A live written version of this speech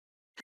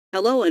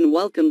Hello and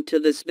welcome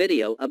to this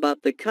video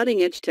about the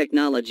cutting-edge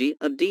technology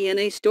of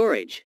DNA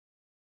storage.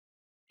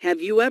 Have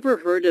you ever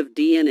heard of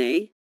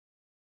DNA?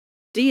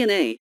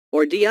 DNA,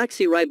 or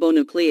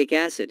deoxyribonucleic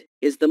acid,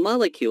 is the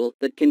molecule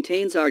that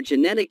contains our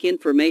genetic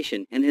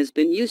information and has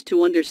been used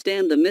to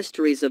understand the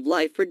mysteries of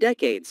life for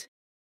decades.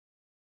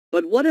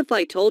 But what if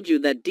I told you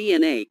that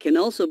DNA can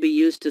also be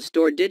used to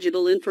store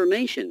digital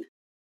information?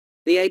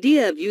 The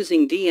idea of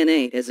using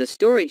DNA as a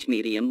storage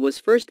medium was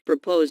first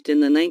proposed in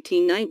the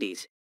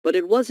 1990s. But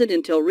it wasn't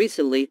until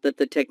recently that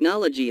the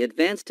technology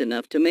advanced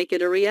enough to make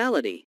it a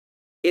reality.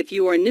 If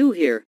you are new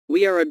here,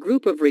 we are a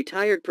group of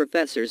retired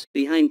professors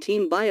behind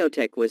Team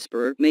BioTech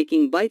Whisperer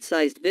making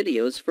bite-sized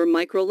videos for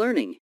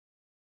microlearning.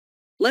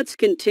 Let's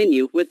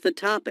continue with the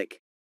topic.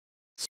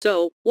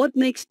 So, what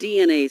makes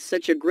DNA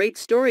such a great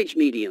storage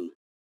medium?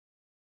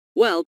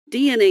 Well,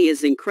 DNA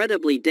is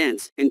incredibly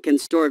dense and can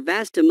store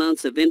vast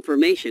amounts of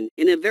information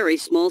in a very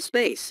small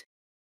space.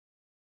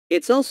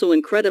 It's also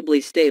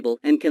incredibly stable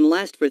and can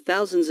last for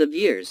thousands of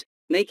years,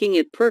 making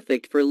it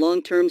perfect for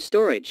long-term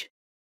storage.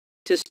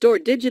 To store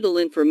digital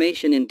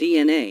information in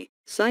DNA,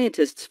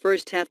 scientists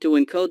first have to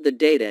encode the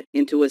data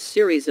into a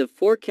series of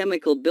 4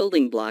 chemical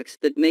building blocks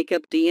that make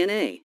up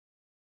DNA.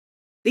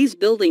 These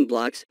building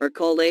blocks are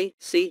called A,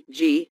 C,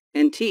 G,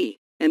 and T,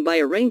 and by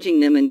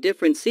arranging them in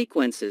different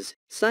sequences,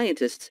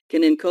 scientists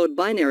can encode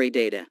binary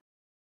data.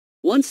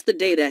 Once the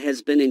data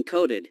has been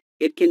encoded,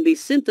 it can be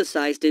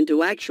synthesized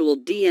into actual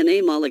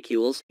DNA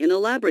molecules in a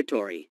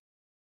laboratory.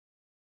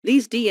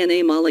 These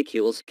DNA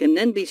molecules can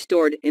then be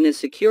stored in a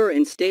secure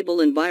and stable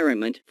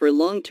environment for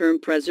long-term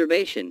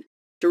preservation.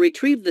 To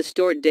retrieve the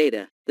stored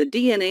data, the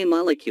DNA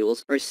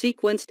molecules are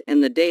sequenced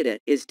and the data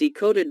is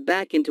decoded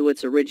back into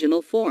its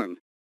original form.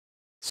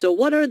 So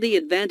what are the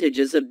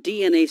advantages of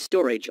DNA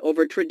storage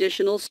over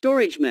traditional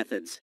storage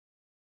methods?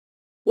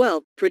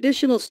 Well,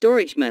 traditional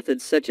storage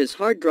methods such as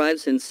hard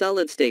drives and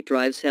solid-state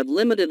drives have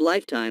limited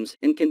lifetimes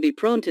and can be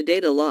prone to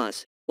data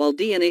loss, while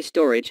DNA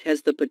storage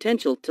has the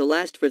potential to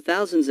last for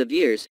thousands of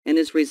years and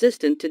is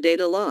resistant to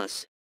data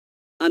loss.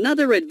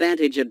 Another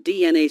advantage of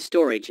DNA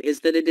storage is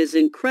that it is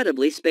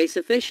incredibly space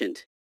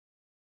efficient.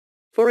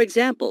 For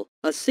example,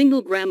 a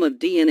single gram of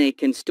DNA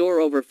can store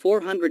over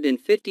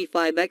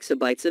 455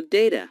 exabytes of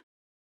data.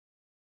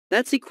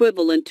 That's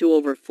equivalent to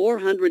over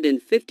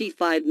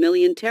 455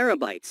 million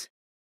terabytes.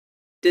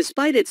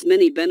 Despite its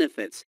many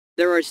benefits,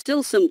 there are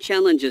still some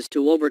challenges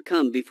to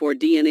overcome before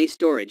DNA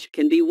storage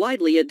can be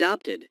widely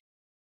adopted.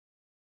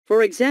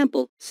 For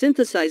example,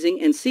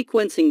 synthesizing and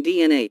sequencing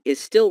DNA is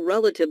still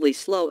relatively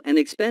slow and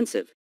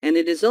expensive, and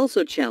it is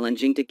also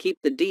challenging to keep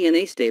the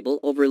DNA stable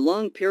over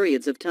long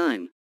periods of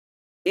time.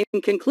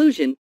 In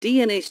conclusion,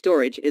 DNA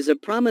storage is a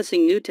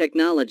promising new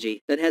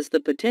technology that has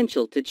the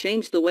potential to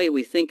change the way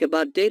we think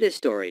about data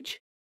storage.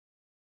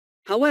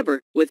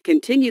 However, with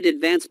continued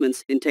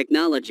advancements in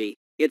technology,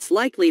 it's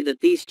likely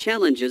that these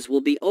challenges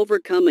will be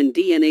overcome and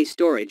DNA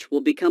storage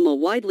will become a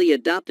widely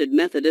adopted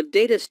method of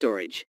data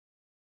storage.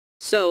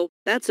 So,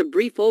 that's a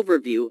brief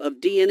overview of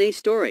DNA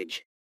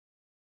storage.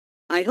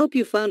 I hope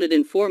you found it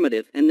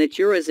informative and that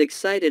you're as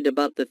excited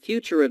about the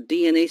future of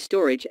DNA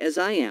storage as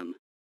I am.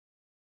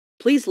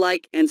 Please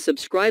like and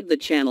subscribe the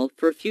channel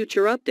for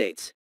future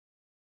updates.